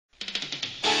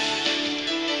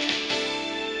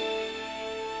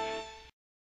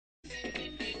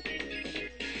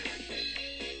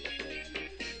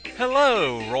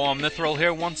Hello, Raw Mithril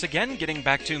here once again, getting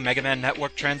back to Megaman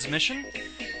Network transmission.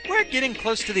 We're getting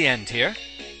close to the end here.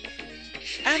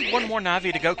 And one more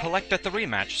Navi to go collect at the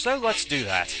rematch, so let's do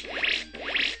that.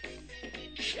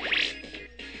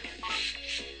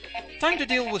 Time to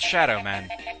deal with ShadowMan,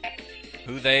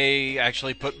 who they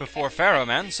actually put before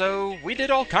PharaohMan, so we did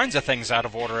all kinds of things out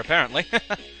of order, apparently.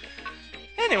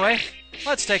 Anyway,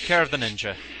 let's take care of the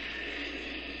ninja.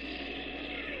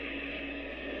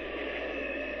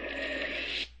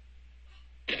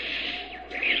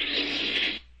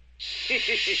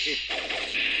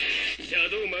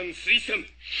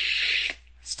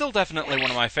 Still definitely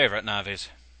one of my favorite Navis.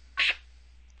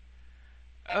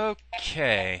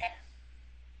 Okay.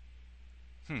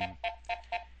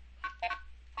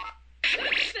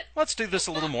 Let's do this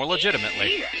a little more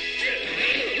legitimately.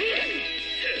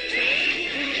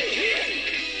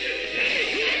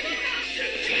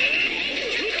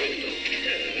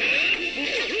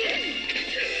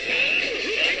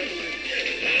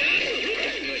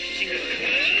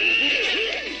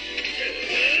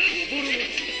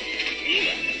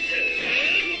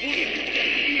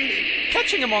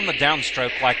 Catching him on the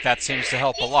downstroke like that seems to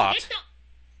help a lot.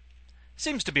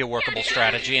 Seems to be a workable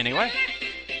strategy, anyway.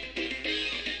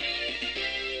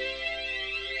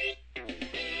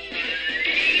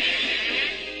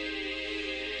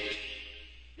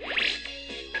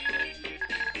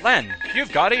 Len,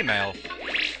 you've got email.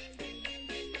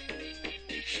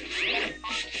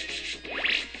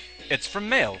 It's from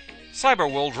Mail,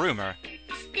 Cyberworld Rumor.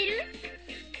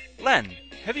 Len,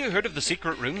 have you heard of the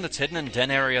secret room that's hidden in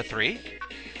Den Area 3?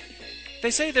 They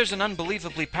say there's an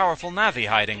unbelievably powerful Navi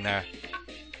hiding there.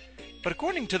 But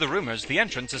according to the rumors, the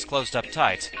entrance is closed up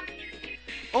tight.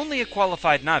 Only a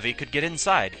qualified Navi could get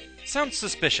inside. Sounds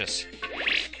suspicious.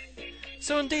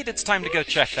 So indeed, it's time to go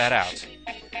check that out.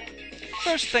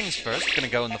 First things first, gonna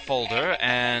go in the folder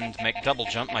and make double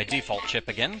jump my default chip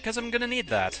again, because I'm gonna need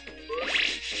that.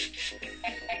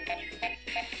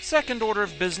 Second order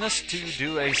of business, to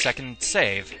do a second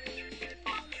save.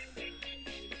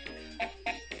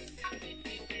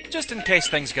 Just in case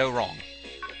things go wrong.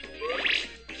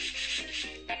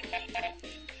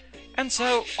 And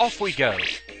so, off we go.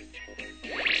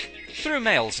 Through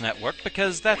Mail's network,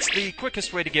 because that's the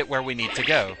quickest way to get where we need to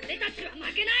go.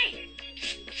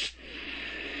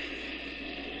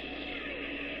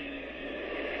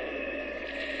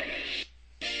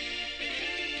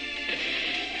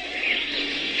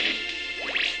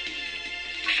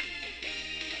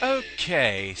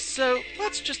 Okay, so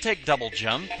let's just take double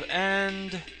jump,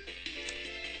 and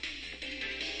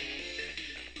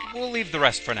we'll leave the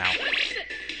rest for now.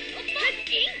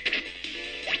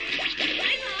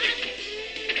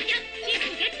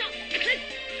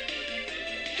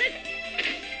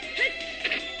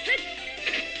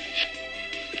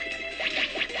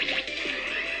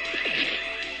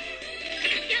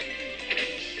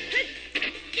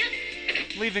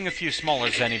 Leaving a few smaller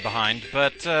Zenny behind,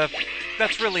 but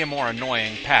that's really a more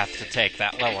annoying path to take,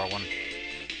 that lower one.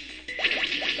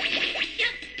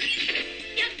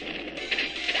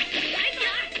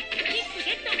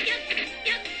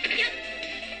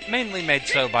 Mainly made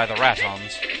so by the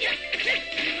Ratons.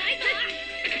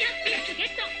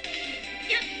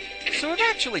 So we've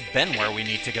actually been where we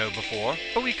need to go before,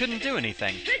 but we couldn't do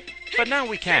anything. But now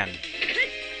we can.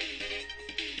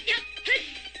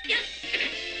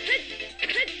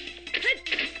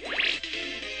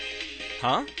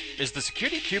 Huh? Is the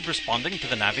security cube responding to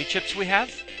the Navi chips we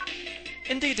have?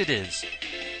 Indeed it is.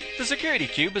 The security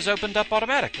cube is opened up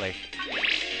automatically.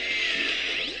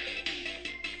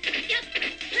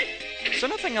 So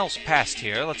nothing else passed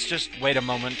here. Let's just wait a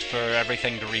moment for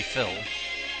everything to refill.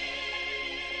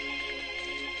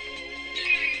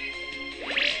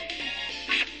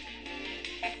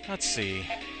 Let's see.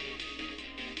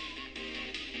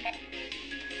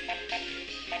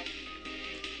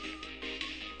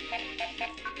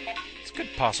 Could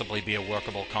possibly be a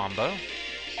workable combo.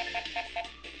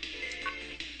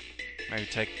 Maybe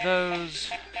take those.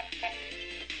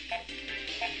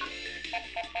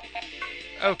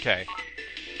 Okay.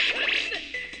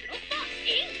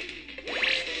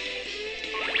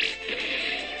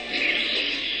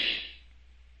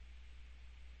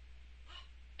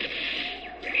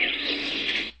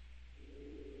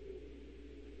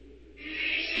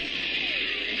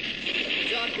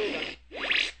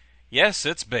 Yes,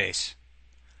 it's base.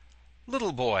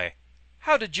 Little boy,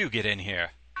 how did you get in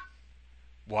here?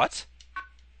 What?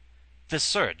 This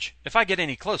surge. If I get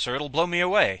any closer, it'll blow me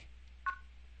away.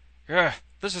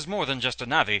 This is more than just a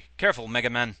Navi. Careful,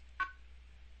 Megaman.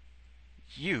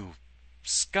 You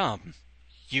scum.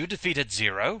 You defeated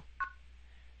Zero?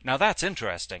 Now that's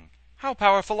interesting. How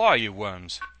powerful are you,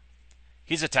 worms?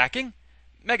 He's attacking?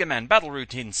 Megaman battle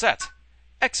routine set.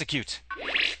 Execute.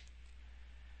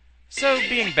 So,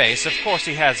 being base, of course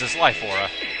he has his life aura.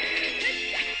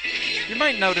 You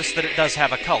might notice that it does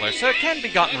have a color, so it can be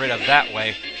gotten rid of that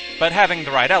way. But having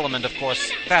the right element, of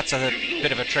course, that's a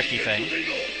bit of a tricky thing.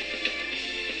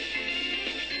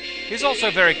 He's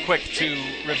also very quick to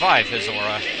revive his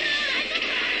aura.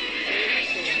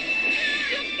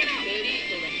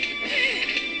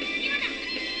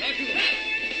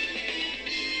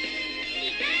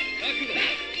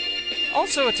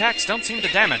 Also, attacks don't seem to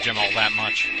damage him all that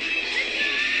much.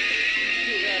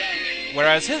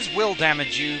 Whereas his will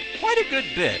damage you quite a good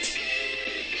bit.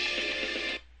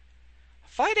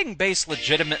 Fighting base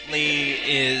legitimately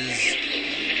is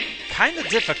kinda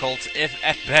difficult, if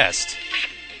at best.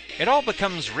 It all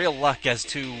becomes real luck as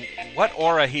to what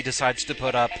aura he decides to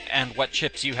put up and what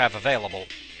chips you have available.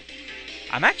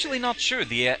 I'm actually not sure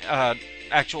the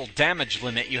actual damage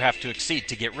limit you have to exceed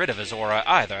to get rid of his aura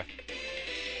either.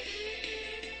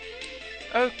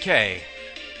 Okay.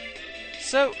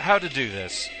 So, how to do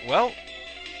this? Well,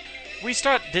 we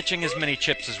start ditching as many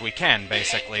chips as we can,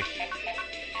 basically.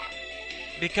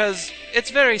 Because it's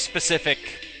very specific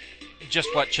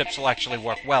just what chips will actually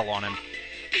work well on him.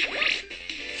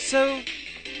 So,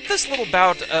 this little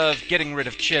bout of getting rid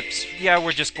of chips, yeah,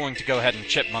 we're just going to go ahead and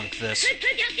chipmunk this.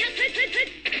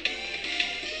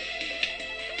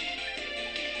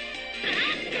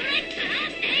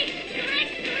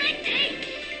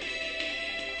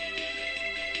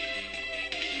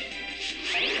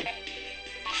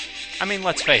 I mean,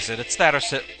 let's face it, it's that or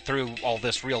sit through all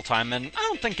this real time, and I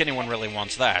don't think anyone really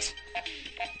wants that.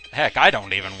 Heck, I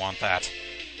don't even want that.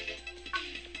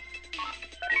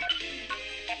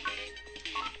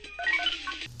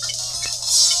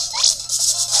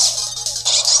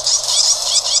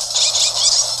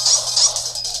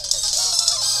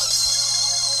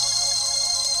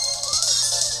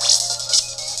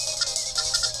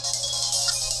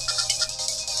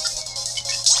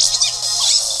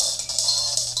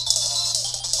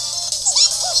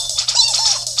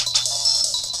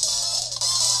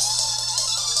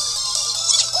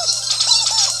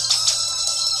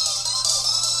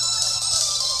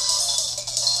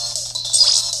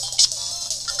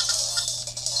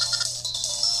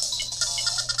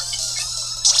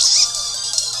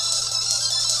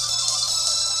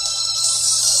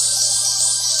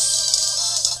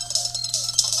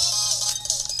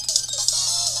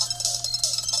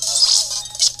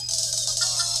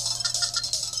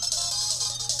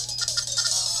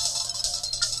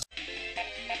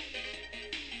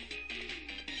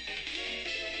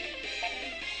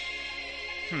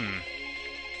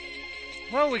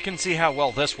 Well, we can see how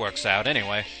well this works out,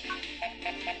 anyway.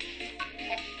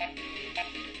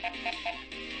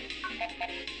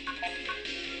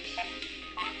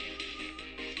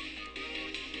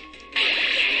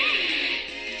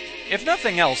 If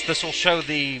nothing else, this will show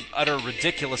the utter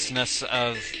ridiculousness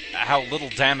of how little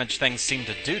damage things seem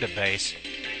to do to base.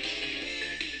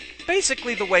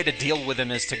 Basically, the way to deal with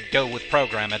him is to go with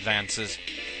program advances.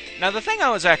 Now, the thing I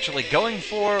was actually going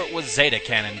for was Zeta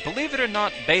Cannon. Believe it or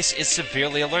not, base is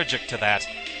severely allergic to that.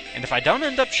 And if I don't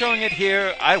end up showing it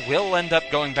here, I will end up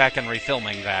going back and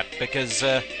refilming that, because,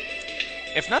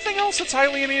 if nothing else, it's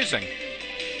highly amusing.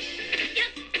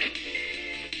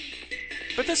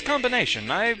 But this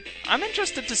combination, I'm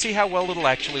interested to see how well it'll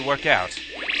actually work out.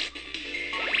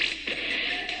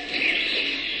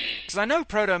 Because I know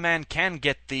Proto Man can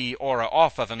get the aura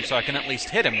off of him, so I can at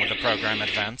least hit him with a program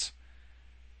advance.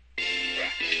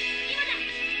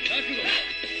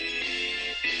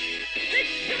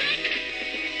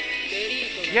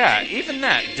 Yeah, even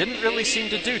that didn't really seem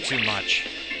to do too much.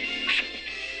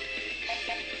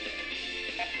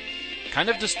 Kind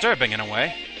of disturbing in a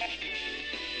way.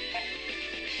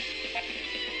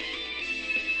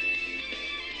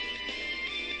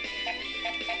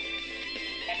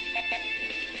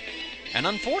 And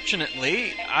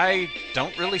unfortunately, I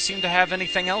don't really seem to have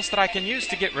anything else that I can use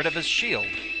to get rid of his shield.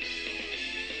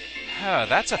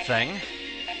 That's a thing.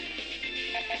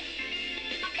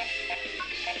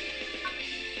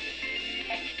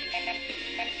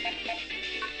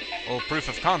 Well, proof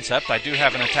of concept, I do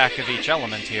have an attack of each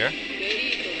element here.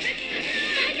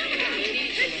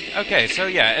 Okay, so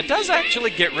yeah, it does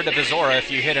actually get rid of his aura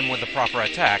if you hit him with the proper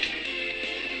attack.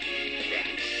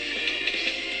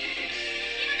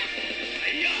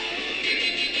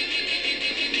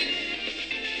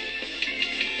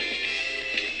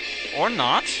 Or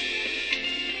not.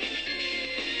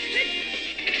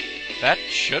 That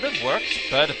should have worked,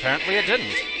 but apparently it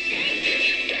didn't.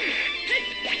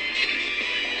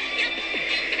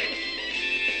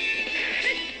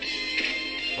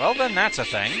 Well, then that's a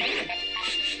thing.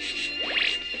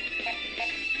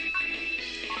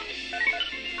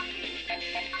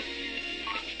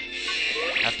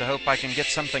 Have to hope I can get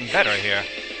something better here.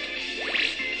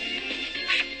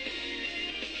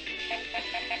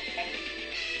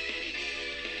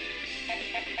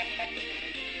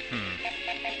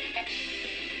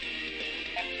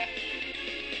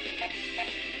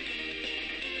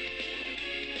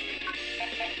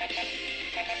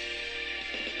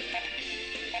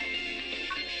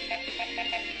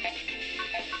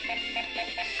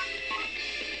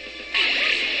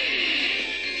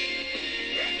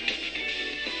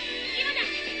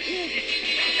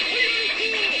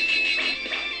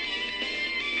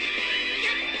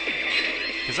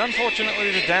 Because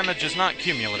unfortunately the damage is not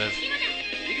cumulative.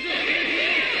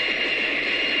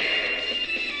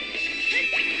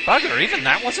 Bugger, even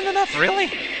that wasn't enough, really?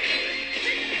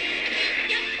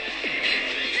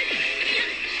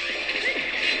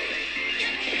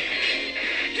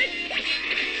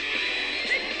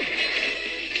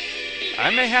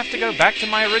 I may have to go back to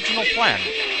my original plan,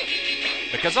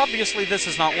 because obviously this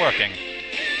is not working.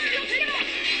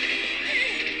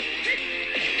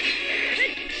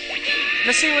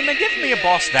 Now see, when they give me a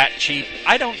boss that cheap,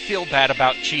 I don't feel bad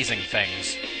about cheesing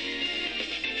things.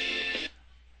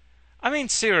 I mean,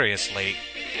 seriously,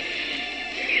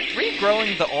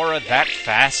 regrowing the aura that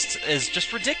fast is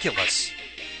just ridiculous.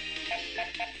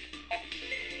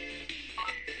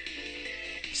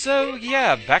 So,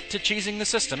 yeah, back to cheesing the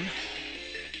system.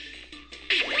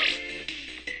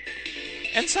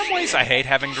 In some ways I hate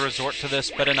having to resort to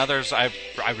this, but in others I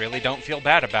really don't feel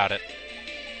bad about it.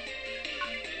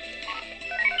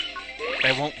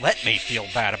 They won't let me feel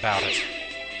bad about it.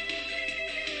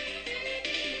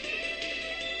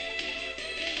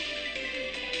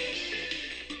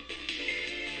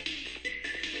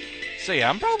 So yeah,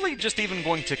 I'm probably just even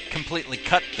going to completely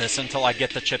cut this until I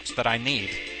get the chips that I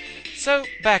need. So,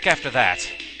 back after that.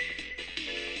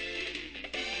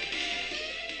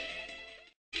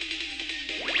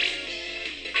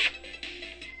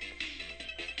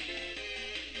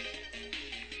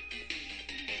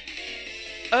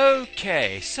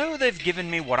 Okay, so they've given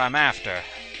me what I'm after.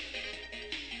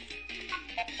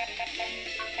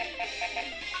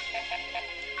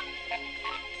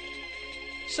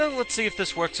 So let's see if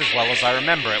this works as well as I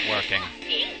remember it working.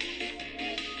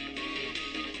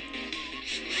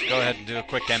 Go ahead and do a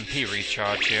quick MP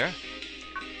recharge here.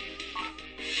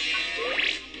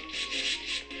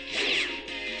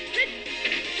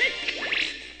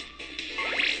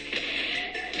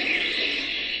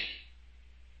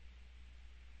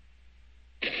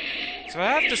 So I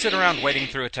have to sit around waiting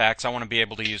through attacks. I want to be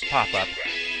able to use pop-up.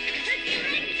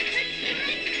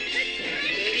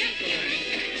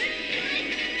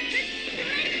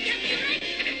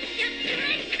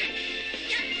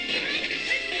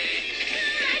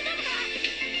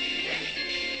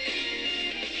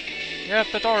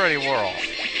 Yep, it already wore off.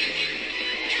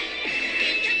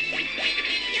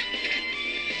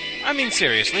 I mean,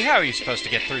 seriously, how are you supposed to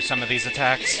get through some of these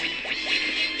attacks?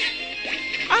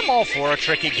 I'm all for a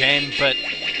tricky game, but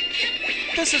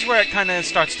this is where it kind of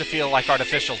starts to feel like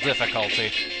artificial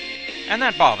difficulty, and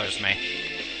that bothers me.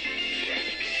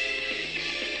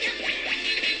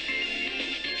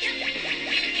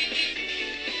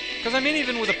 Because, I mean,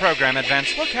 even with a program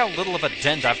advance, look how little of a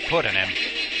dent I've put in him.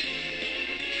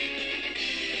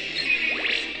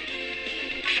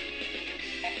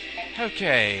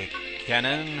 Okay,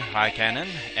 cannon, high cannon,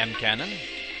 M cannon,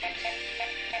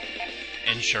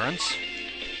 insurance.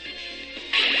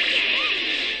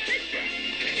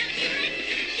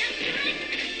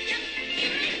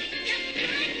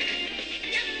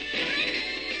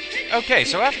 Okay,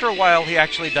 so after a while he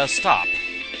actually does stop.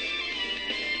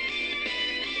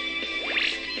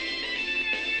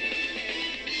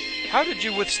 How did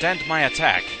you withstand my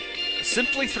attack?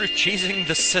 Simply through cheesing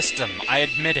the system, I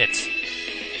admit it.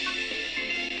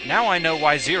 Now I know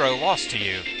why Zero lost to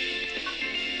you.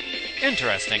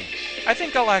 Interesting. I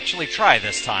think I'll actually try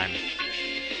this time.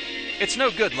 It's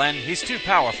no good, Len. He's too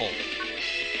powerful.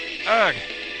 Ugh.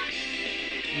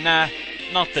 Nah,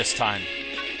 not this time.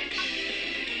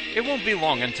 It won't be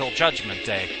long until Judgment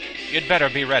Day. You'd better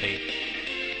be ready.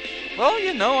 Well,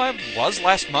 you know, I was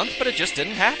last month, but it just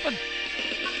didn't happen.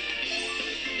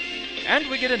 And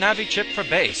we get a Navi chip for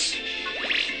base.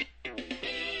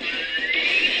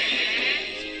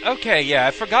 Okay, yeah,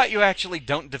 I forgot you actually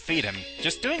don't defeat him.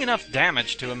 Just doing enough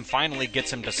damage to him finally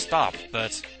gets him to stop,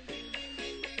 but...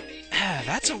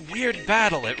 that's a weird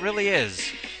battle, it really is.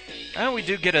 We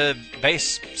do get a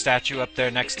base statue up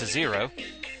there next to Zero.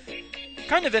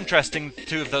 kind of interesting the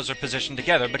two of those are positioned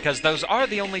together, because those are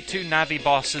the only two Navi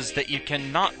bosses that you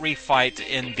cannot refight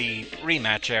in the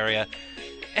rematch area,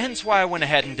 hence why I went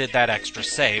ahead and did that extra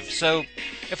save. So,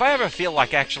 if I ever feel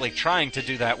like actually trying to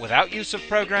do that without use of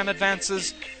program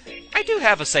advances, I do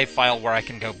have a save file where I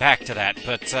can go back to that,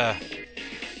 but,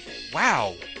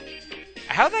 wow.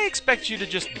 How they expect you to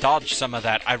just dodge some of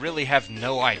that, I really have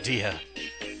no idea.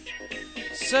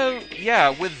 So, yeah,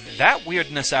 with that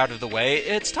weirdness out of the way,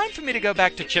 it's time for me to go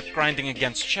back to chip grinding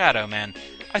against ShadowMan.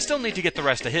 I still need to get the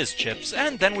rest of his chips,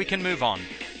 and then we can move on.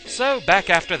 So, back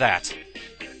after that.